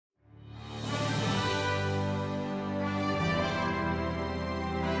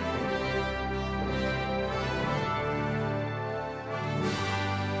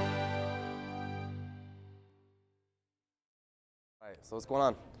So what's going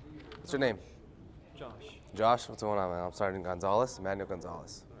on? What's your name? Josh. Josh? What's going on, man? I'm Sergeant Gonzales, Manuel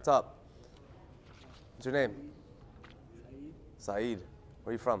Gonzales. What's up? What's your name? Saeed. Where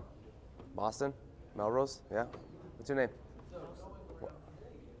are you from? Boston? Melrose? Yeah? What's your name?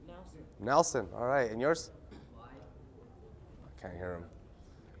 Nelson. Nelson. All right. And yours? I can't hear him.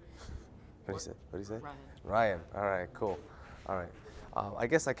 What did he say? Ryan. Ryan. All right, cool. All right. I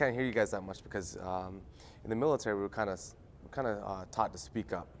guess I can't hear you guys that much because in the military we were kind of taught to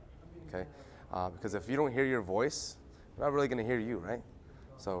speak up, okay? Because if you don't hear your voice, we're not really going to hear you, right?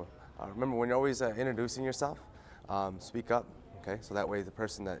 So remember, when you're always introducing yourself, speak up, okay? So that way the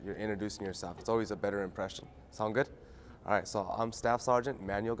person that you're introducing yourself, it's always a better impression. Sound good? All right, so I'm Staff Sergeant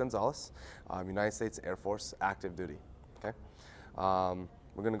Manuel Gonzales, United States Air Force, active duty, okay?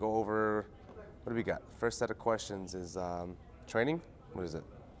 We're going to go over, what do we got? First set of questions is training. What is it?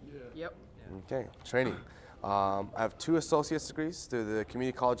 Yep. Okay, training. I have 2 associate's degrees through the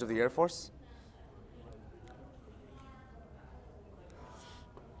Community College of the Air Force.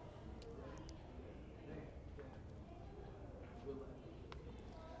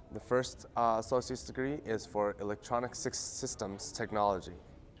 The first associate's degree is for Electronic Systems Technology.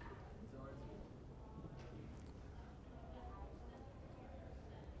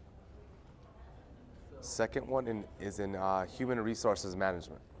 Second one is in Human Resources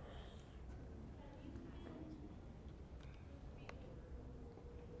Management.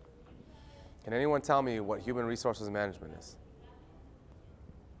 Can anyone tell me what Human Resources Management is?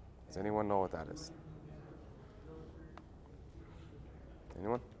 Does anyone know what that is?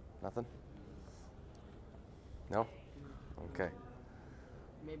 Anyone? Nothing? No? Okay.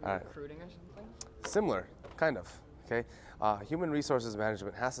 Maybe All right. recruiting or something? Similar, kind of. Okay. Human Resources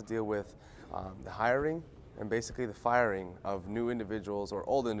Management has to deal with the hiring and basically the firing of new individuals or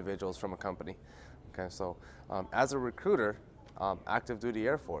old individuals from a company. Okay, so as a recruiter, active duty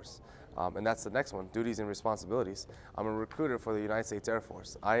Air Force, and that's the next one, duties and responsibilities. I'm a recruiter for the United States Air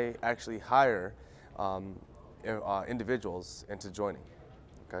Force. I actually hire individuals into joining.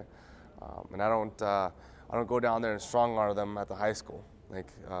 Okay, and I don't go down there and strong arm them at the high school like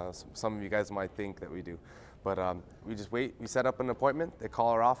some of you guys might think that we do. But we just wait. We set up an appointment. They call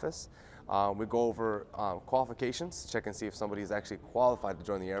our office. We go over qualifications, check and see if somebody is actually qualified to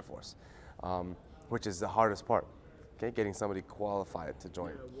join the Air Force, which is the hardest part. Okay, getting somebody qualified to join.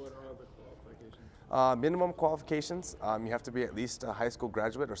 Yeah, what are the qualifications? Minimum qualifications, you have to be at least a high school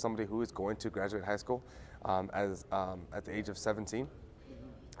graduate or somebody who is going to graduate high school at the age of 17.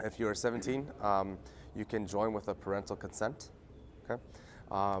 If you're 17, you can join with a parental consent. Okay,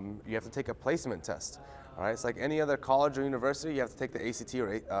 you have to take a placement test. All right, it's like any other college or university. You have to take the ACT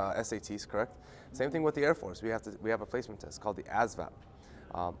or SATs, correct? Same thing with the Air Force. We have a placement test called the ASVAB,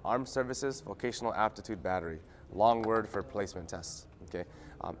 Armed Services Vocational Aptitude Battery. Long word for placement test. Okay,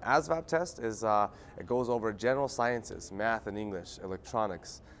 ASVAB test is it goes over general sciences, math and English,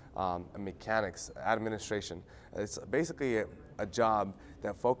 electronics, mechanics, administration. It's basically a job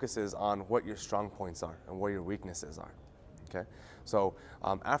that focuses on what your strong points are and where your weaknesses are. Okay, so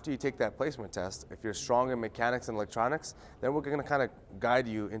after you take that placement test, if you're strong in mechanics and electronics, then we're going to kind of guide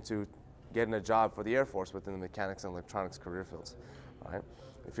you into getting a job for the Air Force within the mechanics and electronics career fields. All right.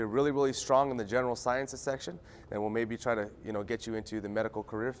 If you're really, really strong in the general sciences section, then we'll maybe try to, get you into the medical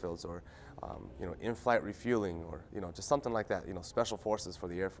career fields or, in-flight refueling or, just something like that, special forces for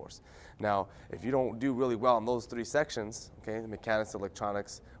the Air Force. Now, if you don't do really well in those 3 sections, okay, the mechanics,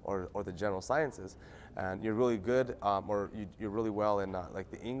 electronics, or the general sciences, and you're really good or you're really well in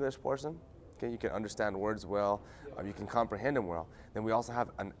like the English portion, okay, you can understand words well, you can comprehend them well, then we also have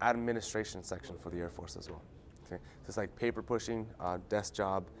an administration section for the Air Force as well. Okay, so it's like paper pushing, desk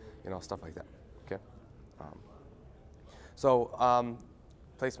job, stuff like that. Okay,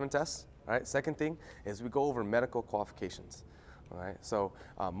 placement tests. All right. Second thing is we go over medical qualifications. All right. So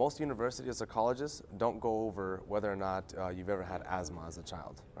most universities or colleges don't go over whether or not you've ever had asthma as a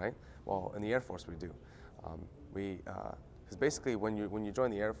child. Right. Well, in the Air Force we do. Because basically when you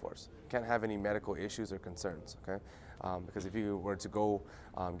join the Air Force, you can't have any medical issues or concerns. Okay, because if you were to go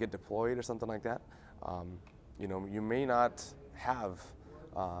get deployed or something like that. You may not have,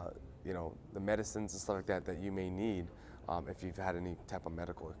 the medicines and stuff like that you may need if you've had any type of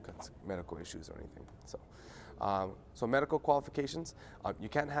medical issues or anything. So medical qualifications, you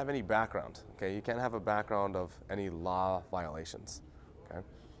can't have any background. Okay, you can't have a background of any law violations. Okay,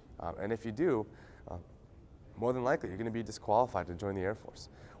 and if you do, more than likely you're going to be disqualified to join the Air Force.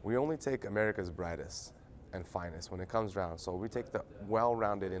 We only take America's brightest and finest when it comes down. So we take the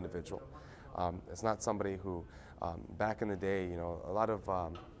well-rounded individual. It's not somebody who, back in the day, a lot of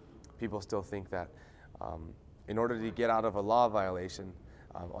people still think that in order to get out of a law violation,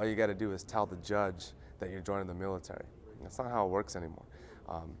 all you got to do is tell the judge that you're joining the military. That's not how it works anymore.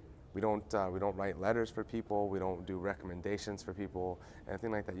 We don't write letters for people. We don't do recommendations for people,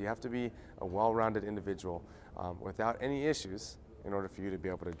 anything like that. You have to be a well-rounded individual without any issues in order for you to be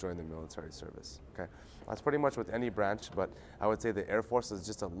able to join the military service. Okay, that's pretty much with any branch, but I would say the Air Force is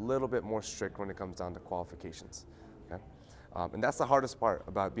just a little bit more strict when it comes down to qualifications. Okay, and that's the hardest part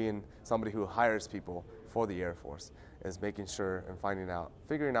about being somebody who hires people for the Air Force, is making sure and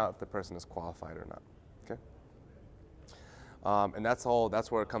figuring out if the person is qualified or not. Okay. And that's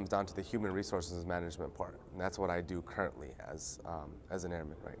where it comes down to the human resources management part. And that's what I do currently as an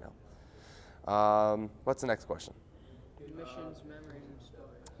airman right now. What's the next question? Missions, memories, and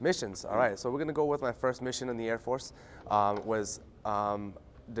stories. Missions, all right. So we're gonna go with my first mission in the Air Force, was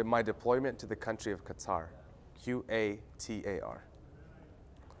my deployment to the country of Qatar, Qatar.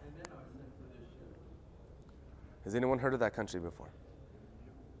 Has anyone heard of that country before?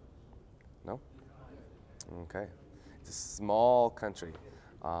 No? Okay. It's a small country.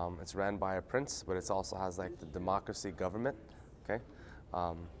 It's ran by a prince, but it also has like the democracy government. Okay.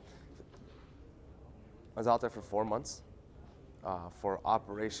 I was out there for 4 months for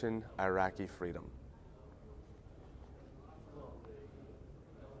Operation Iraqi Freedom.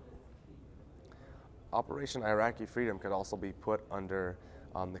 Operation Iraqi Freedom could also be put under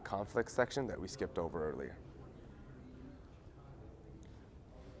the conflict section that we skipped over earlier.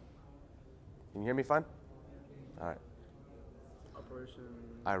 Can you hear me fine? All right. Operation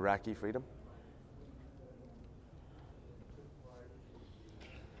Iraqi Freedom.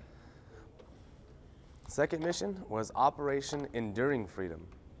 Second mission was Operation Enduring Freedom,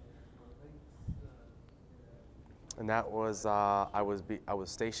 and that was I was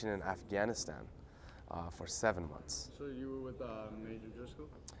stationed in Afghanistan for 7 months. So you were with Major Driscoll?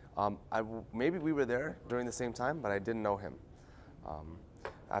 Maybe we were there during the same time, but I didn't know him.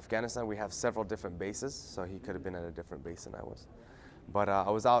 Afghanistan, we have several different bases, so he could have been at a different base than I was. But I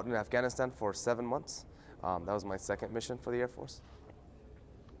was out in Afghanistan for 7 months. That was my second mission for the Air Force.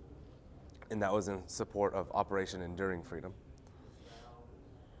 And that was in support of Operation Enduring Freedom.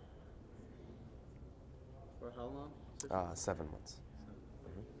 For how long? 7 months.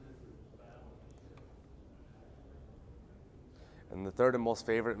 And the third and most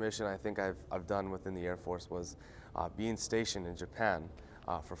favorite mission I think I've done within the Air Force was being stationed in Japan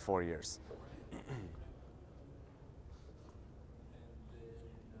for 4 years.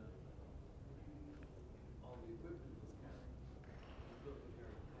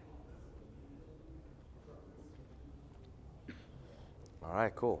 All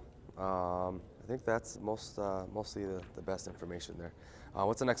right, cool. I think that's mostly the best information there.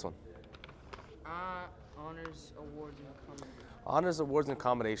 What's the next one? Honors, awards, and commendations. Honors, awards, and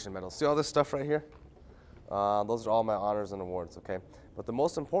commendation medals. See all this stuff right here? Those are all my honors and awards, okay? But the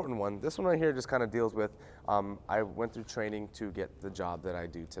most important one, this one right here just kind of deals with, I went through training to get the job that I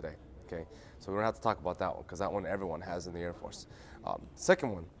do today, okay? So we don't have to talk about that one because that one everyone has in the Air Force.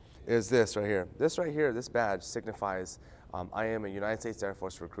 Second one is this right here. This right here, this badge signifies I am a United States Air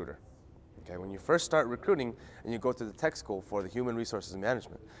Force recruiter. Okay, when you first start recruiting and you go to the tech school for the human resources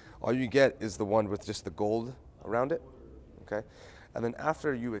management, all you get is the one with just the gold around it, okay? And then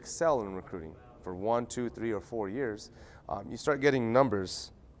after you excel in recruiting for 1, 2, 3, or 4 years, you start getting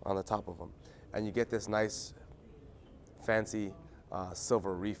numbers on the top of them, and you get this nice, fancy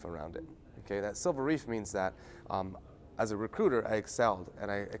silver reef around it. Okay, that silver reef means that as a recruiter, I excelled,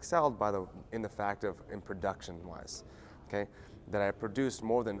 and I excelled in the fact of in production-wise. Okay, that I produced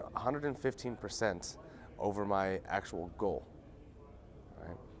more than 115% over my actual goal.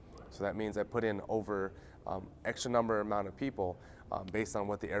 Right? So that means I put in over extra number amount of people based on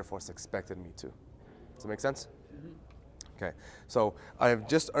what the Air Force expected me to. Does that make sense? Mm-hmm. Okay, so I have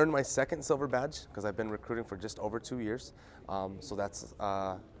just earned my second silver badge because I've been recruiting for just over 2 years. So that's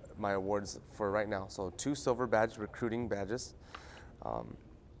my awards for right now. So 2 silver badge recruiting badges.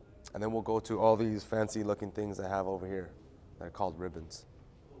 And then we'll go to all these fancy looking things I have over here that are called ribbons.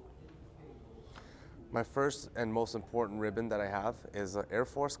 My first and most important ribbon that I have is an Air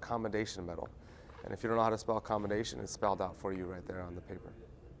Force Commendation Medal. And if you don't know how to spell commendation, it's spelled out for you right there on the paper.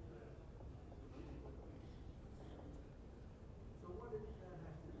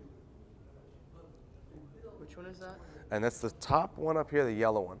 Which one is that? And that's the top one up here, the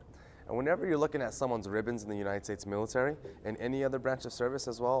yellow one. And whenever you're looking at someone's ribbons in the United States military, and any other branch of service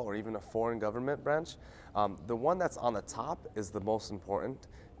as well, or even a foreign government branch, the one that's on the top is the most important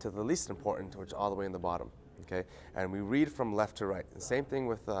to the least important, which all the way in the bottom. Okay, and we read from left to right. The same thing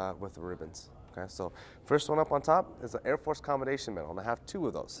with the ribbons. Okay, so first one up on top is the Air Force Commendation Medal, and I have 2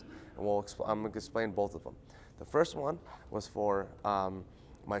 of those, and I'm going to explain both of them. The first one was for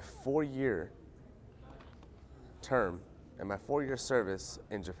my 4-year term and my 4-year service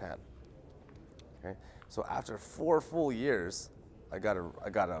in Japan. Okay, so after 4 full years, I got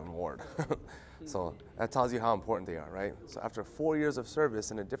an award. So that tells you how important they are, right? So after 4 years of service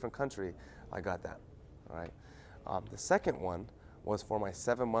in a different country, I got that. All right. The second one was for my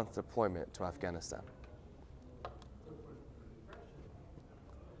 7-month deployment to Afghanistan.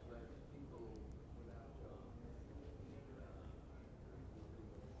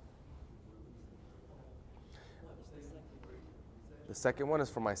 The second one is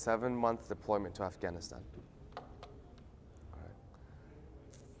for my 7-month deployment to Afghanistan. All right.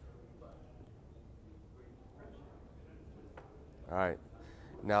 All right.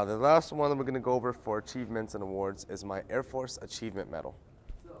 Now the last one that we're going to go over for achievements and awards is my Air Force Achievement Medal.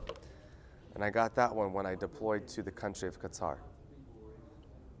 And I got that one when I deployed to the country of Qatar.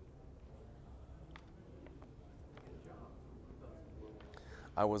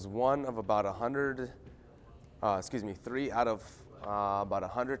 I was one of about 3 out of about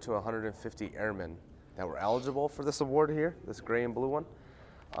 100 to 150 airmen that were eligible for this award here, this gray and blue one.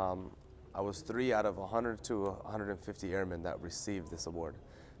 I was 3 out of 100 to 150 airmen that received this award.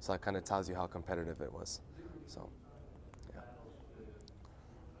 So that kind of tells you how competitive it was. So, yeah.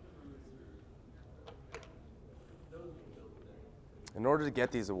 In order to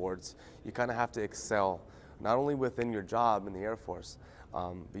get these awards, you kind of have to excel, not only within your job in the Air Force,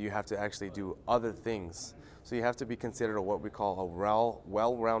 but you have to actually do other things. So you have to be considered what we call a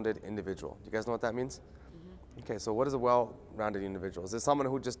well-rounded individual. Do you guys know what that means? Mm-hmm. Okay, so what is a well-rounded individual? Is it someone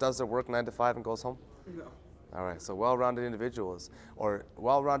who just does their work 9 to 5 and goes home? No. All right, so well-rounded individuals or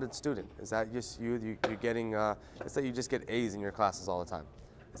well-rounded student. Is that just you're getting, let's say you just get A's in your classes all the time.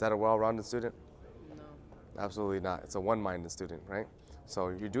 Is that a well-rounded student? No. Absolutely not. It's a one-minded student, right? So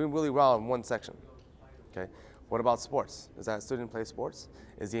you're doing really well in one section, okay? What about sports? Does that student play sports?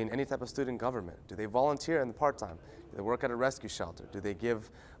 Is he in any type of student government? Do they volunteer in the part-time? Do they work at a rescue shelter? Do they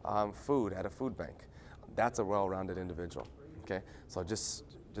give food at a food bank? That's a well-rounded individual, okay? So just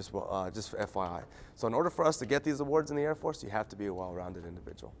FYI. So in order for us to get these awards in the Air Force, you have to be a well-rounded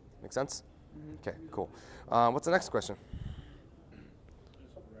individual. Make sense? Mm-hmm. Okay, cool. What's the next question?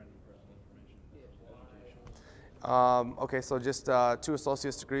 Okay, so just 2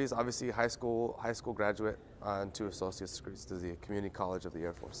 associate's degrees, obviously high school graduate, and 2 associate's degrees to the Community College of the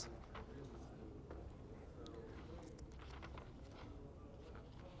Air Force.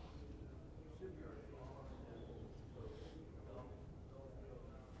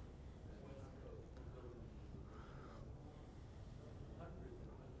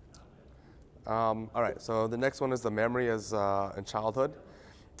 All right, so the next one is the memory as in childhood.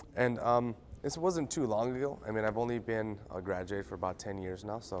 And this wasn't too long ago. I mean, I've only been a graduate for about 10 years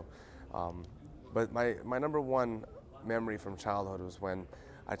now. So, but my number one memory from childhood was when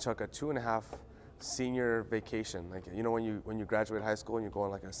I took a 2.5 senior vacation. Like, you know, when you graduate high school and you go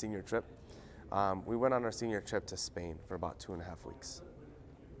on like a senior trip. We went on our senior trip to Spain for about 2.5 weeks.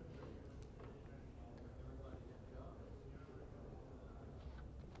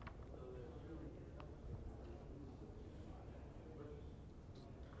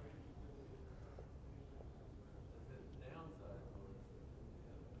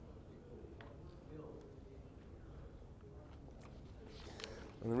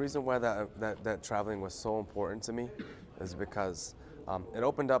 And the reason why that traveling was so important to me is because it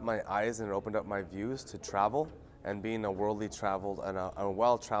opened up my eyes and it opened up my views to travel and being a worldly traveled and a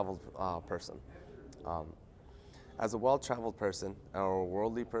well-traveled person. As a well-traveled person or a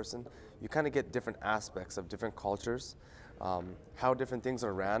worldly person, you kind of get different aspects of different cultures, how different things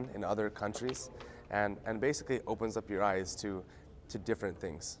are ran in other countries, and basically opens up your eyes to different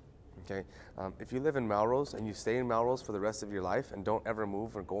things. Okay, if you live in Melrose and you stay in Melrose for the rest of your life and don't ever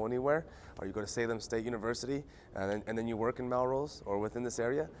move or go anywhere, or you go to Salem State University and then you work in Melrose or within this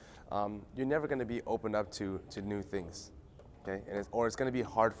area, you're never going to be opened up to new things. Okay, and it's going to be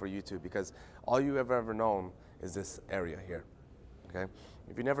hard for you to, because all you have ever known is this area here. Okay,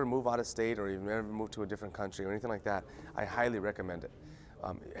 if you never move out of state or you've never moved to a different country or anything like that, I highly recommend it.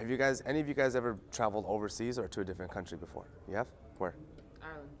 Have any of you guys ever traveled overseas or to a different country before? You have? Where?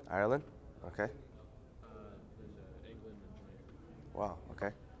 Ireland. Ireland? Okay. England and Jamaica. Wow,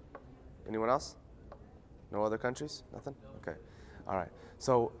 okay. Anyone else? No other countries? Nothing? Okay. All right.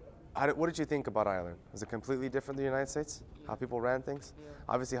 So what did you think about Ireland? Was it completely different than the United States? How people ran things? Yeah.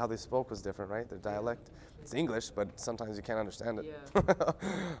 Obviously how they spoke was different, right? Their dialect. It's English, but sometimes you can't understand it. Yeah.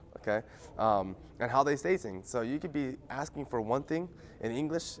 Okay. And how they say things. So you could be asking for one thing in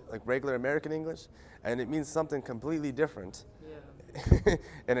English, like regular American English, and it means something completely different Yeah.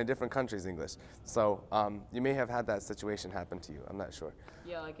 in a different country's English. So you may have had that situation happen to you. I'm not sure.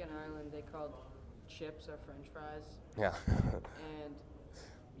 Yeah, like in Ireland, they called chips or French fries, Yeah. and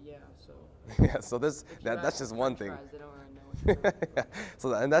yeah, so Yeah. So this if you that's ask just for one French thing. fries, they don't really know what you're talking Yeah. about.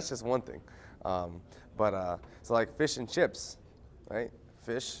 So and that's just one thing. So like fish and chips, right?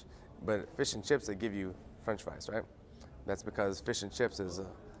 Fish, but fish and chips they give you French fries, right? That's because fish and chips is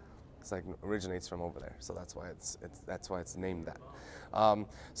it's like originates from over there, so that's why it's named that.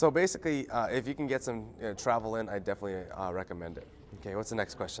 So basically, if you can get some travel in, I definitely recommend it. Okay, what's the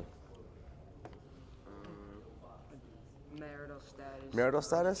next question? Marital status. Marital birth,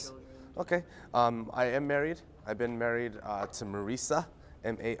 status? children. Okay. I am married. I've been married to Marisa,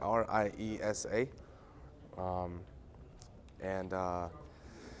 Mariesa, and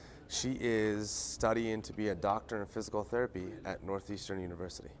she is studying to be a doctor in physical therapy at Northeastern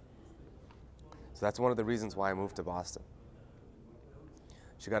University. So that's one of the reasons why I moved to Boston.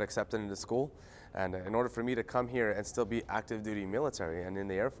 She got accepted into school, and in order for me to come here and still be active duty military and in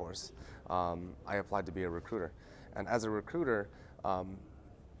the Air Force, I applied to be a recruiter. And as a recruiter,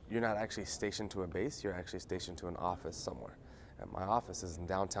 you're not actually stationed to a base, you're actually stationed to an office somewhere. And my office is in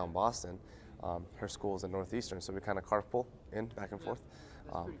downtown Boston. Her school is in Northeastern, so we kind of carpool in back and forth.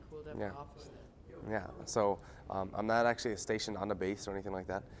 That's pretty cool to have yeah. an office there. Yeah, so I'm not actually stationed on a base or anything like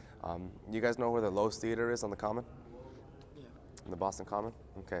that. You guys know where the Lowe's Theater is on the Common? Yeah. In the Boston Common?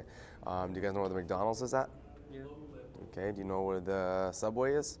 Okay. Do you guys know where the McDonald's is at? Yeah. Okay. Do you know where the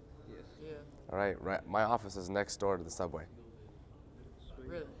Subway is? Yes. Yeah. All right. Right. My office is next door to the Subway. Sweet.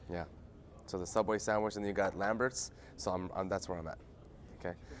 Really? Yeah. So the Subway sandwich, and then you got Lambert's. So that's where I'm at.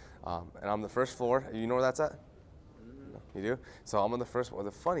 Okay. And I'm the first floor. You know where that's at? You do? So I'm on the first. What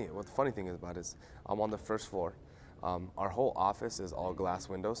the funny thing is about is I'm on the first floor. Our whole office is all glass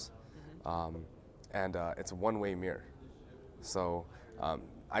windows, and it's a one-way mirror. So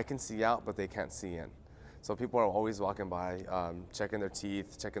I can see out, but they can't see in. So people are always walking by, checking their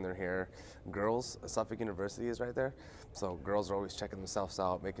teeth, checking their hair. Girls, Suffolk University is right there. So girls are always checking themselves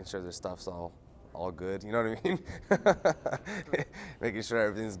out, making sure their stuff's all good. You know what I mean? Making sure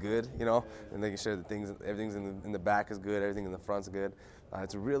everything's good, you know, and making sure that everything's in the back is good, everything in the front's good.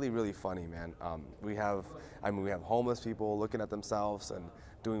 It's really, really funny, man. We have homeless people looking at themselves and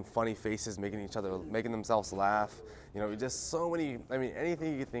doing funny faces, making themselves laugh. You know, just so many. I mean,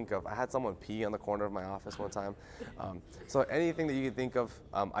 anything you could think of. I had someone pee on the corner of my office one time. So anything that you could think of,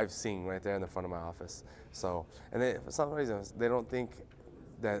 I've seen right there in the front of my office. So, and for some reason, they don't think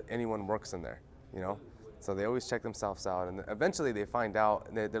that anyone works in there. You know, so they always check themselves out, and eventually they find out.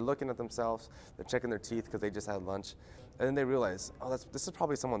 And they're looking at themselves. They're checking their teeth because they just had lunch, and then they realize, oh, this is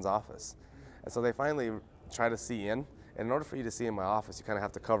probably someone's office. And so they finally try to see in. And in order for you to see in my office, you kind of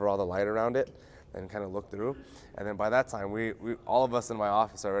have to cover all the light around it and kind of look through. And then by that time, we all of us in my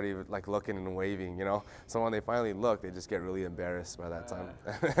office are already like looking and waving, you know. So when they finally look, they just get really embarrassed by that time,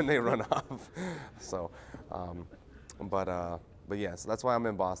 and they run off. So, but yeah, so that's why I'm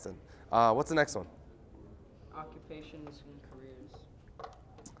in Boston. What's the next one? Occupations and careers.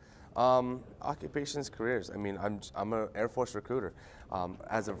 Occupations, careers. I mean, I'm an Air Force recruiter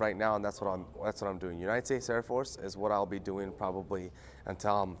as of right now, and that's what I'm doing. United States Air Force is what I'll be doing probably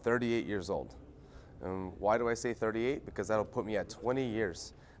until I'm 38 years old. Why do I say 38? Because that'll put me at 20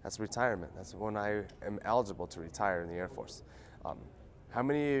 years. That's retirement. That's when I am eligible to retire in the Air Force. How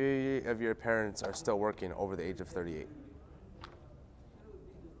many of your parents are still working over the age of 38?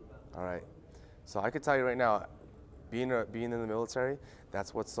 All right. So I could tell you right now, being in the military,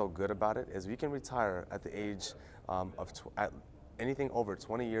 that's what's so good about it, is we can retire at the age at anything over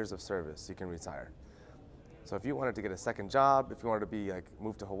 20 years of service, you can retire. So if you wanted to get a second job, if you wanted to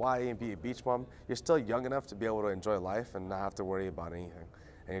move to Hawaii and be a beach bum, you're still young enough to be able to enjoy life and not have to worry about anything.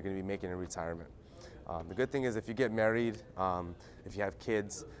 And you're going to be making a retirement. The good thing is if you get married, if you have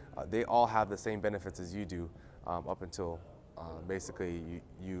kids, they all have the same benefits as you do up until basically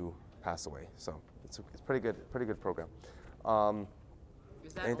you pass away. So it's pretty good program.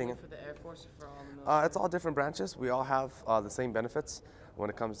 Is that Anything only in- for the Air Force or for all the military? It's all different branches. We all have the same benefits when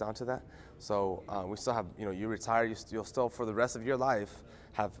it comes down to that. So we still have, you retire, you'll still for the rest of your life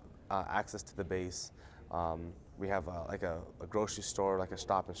have access to the base. We have like a grocery store, like a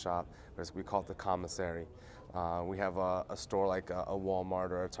Stop and Shop, we call it the commissary. We have a store like a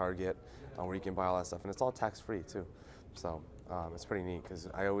Walmart or a Target where you can buy all that stuff, and it's all tax-free too. So it's pretty neat because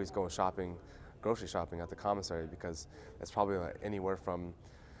I always go grocery shopping at the commissary because it's probably anywhere from,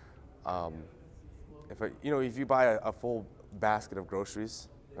 if you buy a full basket of groceries,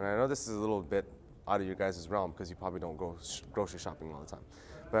 and I know this is a little bit out of your guys' realm because you probably don't go grocery shopping all the time.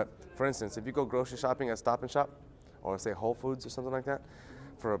 But for instance, if you go grocery shopping at Stop and Shop, or say Whole Foods or something like that,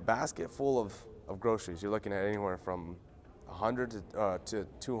 for a basket full of groceries, you're looking at anywhere from $100 to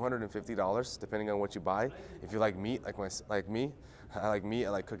 $250, depending on what you buy. If you like meat, like me, I like meat. I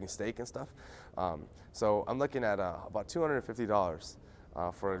like cooking steak and stuff. So I'm looking at about $250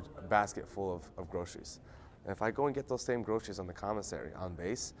 for a basket full of groceries. And if I go and get those same groceries on the commissary on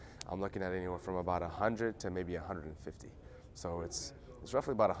base, I'm looking at anywhere from about 100 to maybe 150. So it's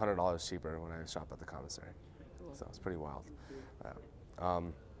roughly about $100 cheaper when I shop at the commissary. Cool. So it's pretty wild.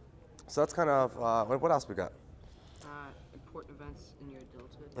 So that's kind of what else we got? Important events in your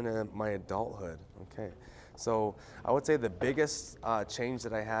adulthood. In my adulthood, okay. So I would say the biggest change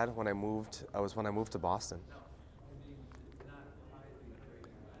that I had when I moved was when I moved to Boston.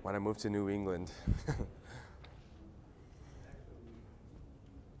 When I moved to New England.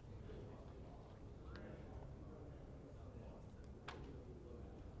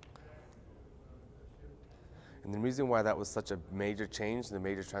 And the reason why that was such a major change and a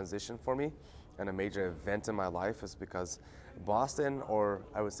major transition for me and a major event in my life is because Boston, or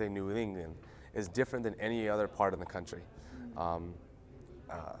I would say New England, is different than any other part of the country.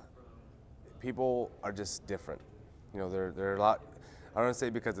 People are just different. You know, they're a lot, I don't want to say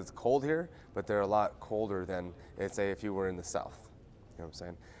because it's cold here, but they're a lot colder than, let's say, if you were in the South. You know what I'm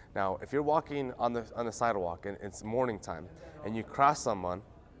saying? Now, if you're walking on the sidewalk and it's morning time and you cross someone,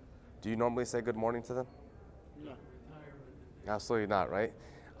 do you normally say good morning to them? No. Absolutely not, right?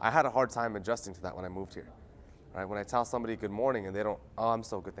 I had a hard time adjusting to that when I moved here. Right? When I tell somebody good morning and they don't, oh, I'm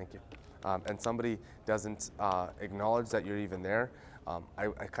so good, thank you. And somebody doesn't acknowledge that you're even there,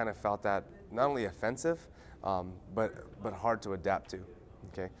 I kind of felt that not only offensive, but hard to adapt to.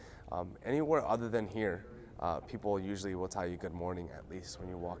 Okay, anywhere other than here, people usually will tell you good morning at least when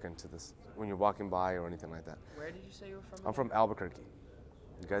you walk into this, when you're walking by or anything like that. Where did you say you were from? I'm from Albuquerque.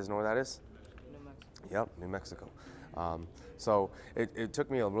 You guys know where that is? New Mexico. Yep, New Mexico. So it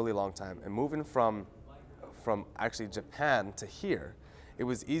took me a really long time. And moving from actually Japan to here, it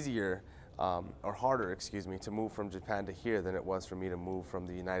was easier or harder, excuse me, to move from Japan to here than it was for me to move from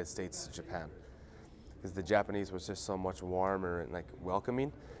the United States to Japan. Because the Japanese was just so much warmer and like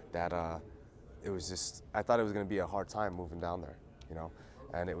welcoming that it was just, I thought it was going to be a hard time moving down there, you know,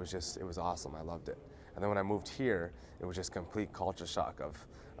 and it was awesome. I loved it. And then when I moved here, it was just complete culture shock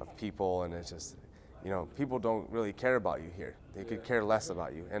of people, and it's just, you know, people don't really care about you here. They could care less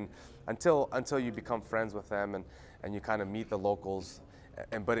about you. And until you become friends with them and you kind of meet the locals,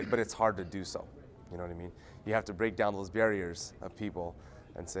 but it's hard to do so. You know what I mean? You have to break down those barriers of people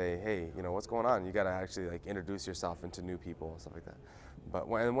and say, hey, you know, what's going on? You got to actually like introduce yourself into new people and stuff like that. But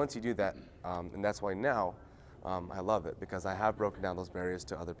once you do that, and that's why now I love it, because I have broken down those barriers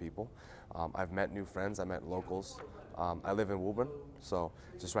to other people. I've met new friends. I met locals. I live in Woburn, so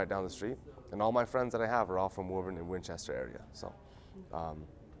just right down the street. And all my friends that I have are all from Woburn and Winchester area. So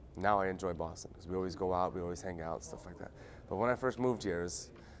now I enjoy Boston because we always go out, we always hang out, stuff like that. But when I first moved here,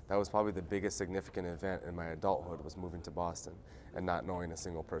 that was probably the biggest significant event in my adulthood, was moving to Boston and not knowing a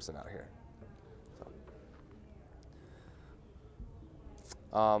single person out here.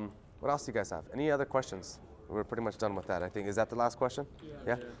 So, what else do you guys have? Any other questions? We're pretty much done with that, I think. Is that the last question?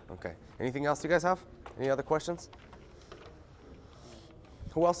 Yeah? Okay. Anything else you guys have? Any other questions?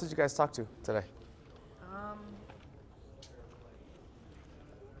 Who else did you guys talk to today?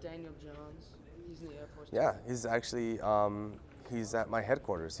 Daniel Johns. He's in the Air Force. Yeah, he's actually, he's at my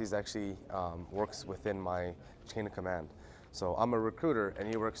headquarters. He's actually works within my chain of command. So I'm a recruiter, and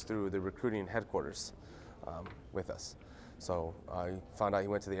he works through the recruiting headquarters with us. So I found out he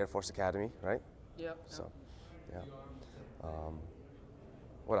went to the Air Force Academy, right? Yep. So, yeah.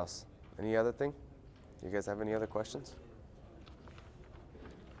 What else? Any other thing? You guys have any other questions?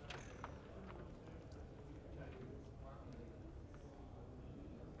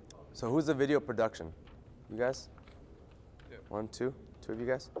 So who's the video production? You guys? Yeah. 1, 2 of you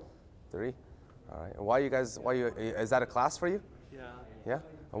guys? 3? All right. And why is that a class for you? Yeah. Yeah?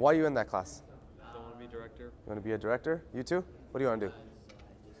 And why are you in that class? I want to be director. You want to be a director? You too? What do you want to do?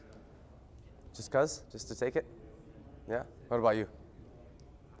 Just cuz? Just to take it? Yeah? What about you?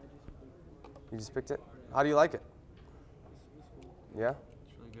 You just picked it? How do you like it? Yeah?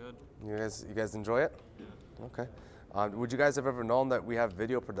 It's really good. You guys enjoy it? Yeah. Okay. Would you guys have ever known that we have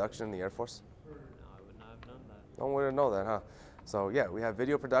video production in the Air Force? No, I would not have known that. Don't want to know that, huh? So yeah, we have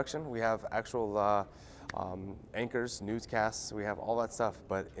video production. We have actual anchors, newscasts. We have all that stuff,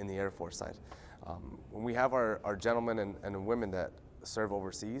 but in the Air Force side. When we have our gentlemen and women that serve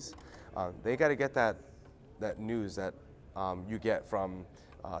overseas, they got to get that news that you get from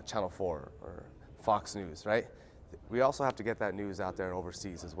Channel 4 or Fox News, right? We also have to get that news out there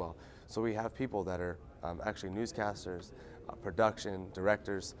overseas as well. So we have people that are actually newscasters, production,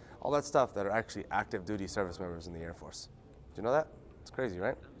 directors, all that stuff that are actually active duty service members in the Air Force. Do you know that? It's crazy,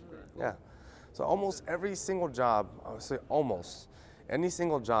 right? Yeah. So almost every single job, I would say almost any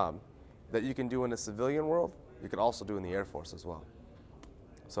single job that you can do in the civilian world, you could also do in the Air Force as well.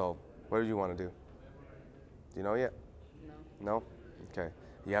 So what do you want to do? Do you know yet? No. No? Okay.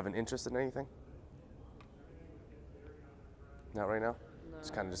 You have an interest in anything? Not right now? No.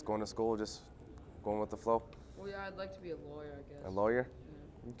 Just kind of just going to school, just going with the flow? Well, yeah, I'd like to be a lawyer, I guess. A lawyer?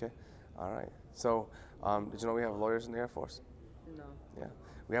 Yeah. Okay. All right. So did you know we have lawyers in the Air Force? No. Yeah.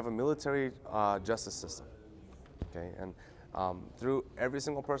 We have a military justice system. Okay. And through every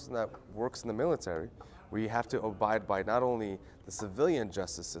single person that works in the military, we have to abide by not only the civilian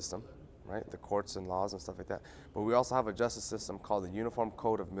justice system, right, the courts and laws and stuff like that, but we also have a justice system called the Uniform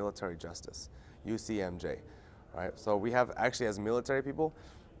Code of Military Justice, UCMJ, right? So we have, actually as military people,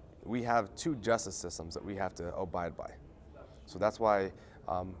 we have two justice systems that we have to abide by. So that's why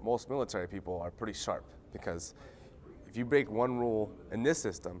most military people are pretty sharp, because if you break one rule in this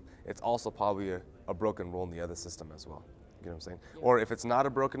system, it's also probably a broken rule in the other system as well. You know what I'm saying? Yeah. Or if it's not a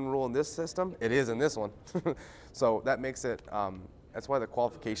broken rule in this system, it is in this one. So that makes it, that's why the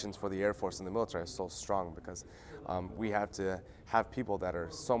qualifications for the Air Force and the military are so strong, because we have to have people that are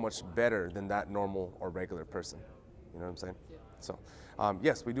so much better than that normal or regular person. You know what I'm saying? Yeah. So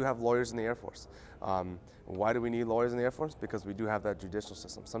yes, we do have lawyers in the Air Force. Why do we need lawyers in the Air Force? Because we do have that judicial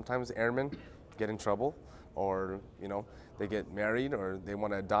system. Sometimes airmen get in trouble, or they get married, or they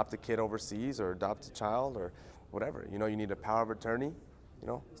want to adopt a kid overseas, or adopt a child, or whatever. You need a power of attorney,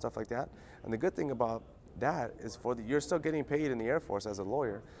 stuff like that. And the good thing about that is you're still getting paid in the Air Force as a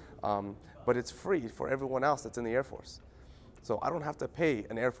lawyer, but it's free for everyone else that's in the Air Force. So I don't have to pay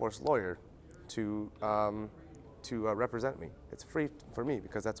an Air Force lawyer to represent me. It's free for me,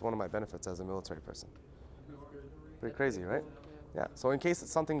 because that's one of my benefits as a military person. Pretty crazy, right? Yeah. So in case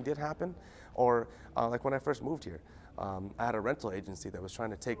something did happen, or like when I first moved here, I had a rental agency that was trying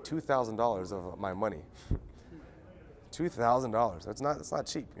to take $2,000 of my money. $2,000. It's not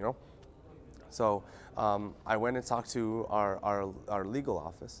cheap, So I went and talked to our legal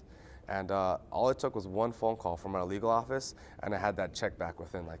office, and all it took was one phone call from our legal office, and I had that check back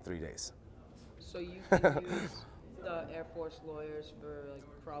within like 3 days. So you can use the Air Force lawyers for like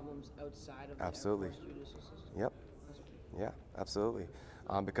problems outside of the Absolutely. Air Force judicial system? Yep. Yeah, absolutely.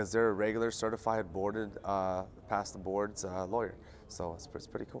 Because they're a regular, certified, boarded, past the boards lawyer. So it's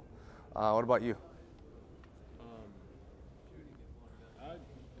pretty cool. What about you? I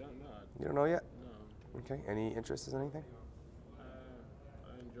don't know. You don't know yet? No. Okay. Any interest in anything?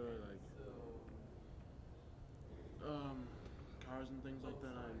 I enjoy cars and things like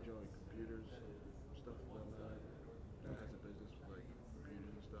that. I enjoy computers, stuff like that. That has a business with like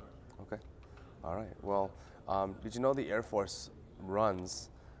computers and stuff. Okay. All right. Well, did you know the Air Force runs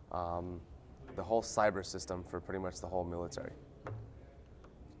the whole cyber system for pretty much the whole military?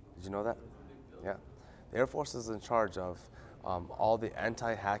 Did you know that? Yeah. The Air Force is in charge of all the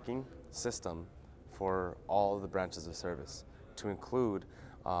anti-hacking system for all of the branches of service, to include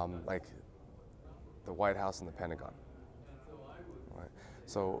like the White House and the Pentagon. Right.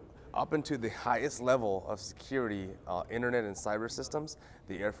 So up into the highest level of security, internet and cyber systems,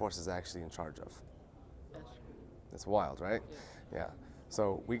 the Air Force is actually in charge of. It's wild, right? Yeah.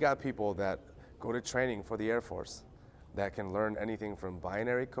 So we got people that go to training for the Air Force that can learn anything from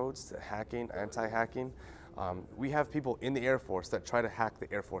binary codes to hacking, anti-hacking. We have people in the Air Force that try to hack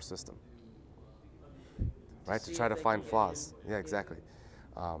the Air Force system, right? To try to find flaws. Yeah, exactly.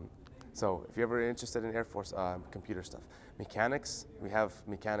 So if you're ever interested in Air Force computer stuff. Mechanics, we have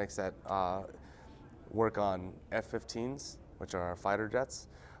mechanics that work on F-15s, which are our fighter jets.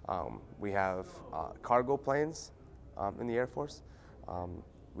 We have cargo planes in the Air Force.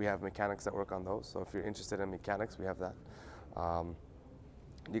 We have mechanics that work on those. So if you're interested in mechanics, we have that.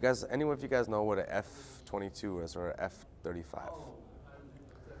 Anyone of you guys know what an F-22 is, or an F-35?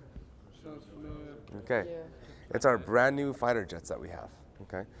 Sounds familiar. Okay. Yeah. It's our brand new fighter jets that we have.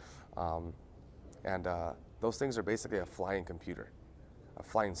 Okay. And those things are basically a flying computer, a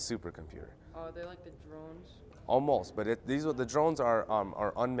flying supercomputer. Oh, are they like the drones? Almost, but the drones are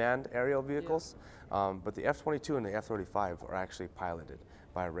unmanned aerial vehicles, but the F-22 and the F-35 are actually piloted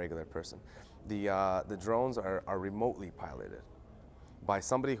by a regular person. The drones are remotely piloted by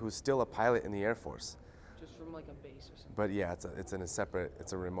somebody who's still a pilot in the Air Force. Just from like a base or something? But yeah,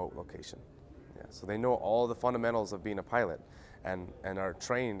 it's a remote location. Yeah, so they know all the fundamentals of being a pilot, and are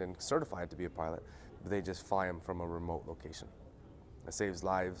trained and certified to be a pilot, but they just fly them from a remote location. It saves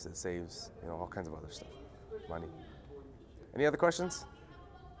lives. It saves all kinds of other stuff. Money. Any other questions?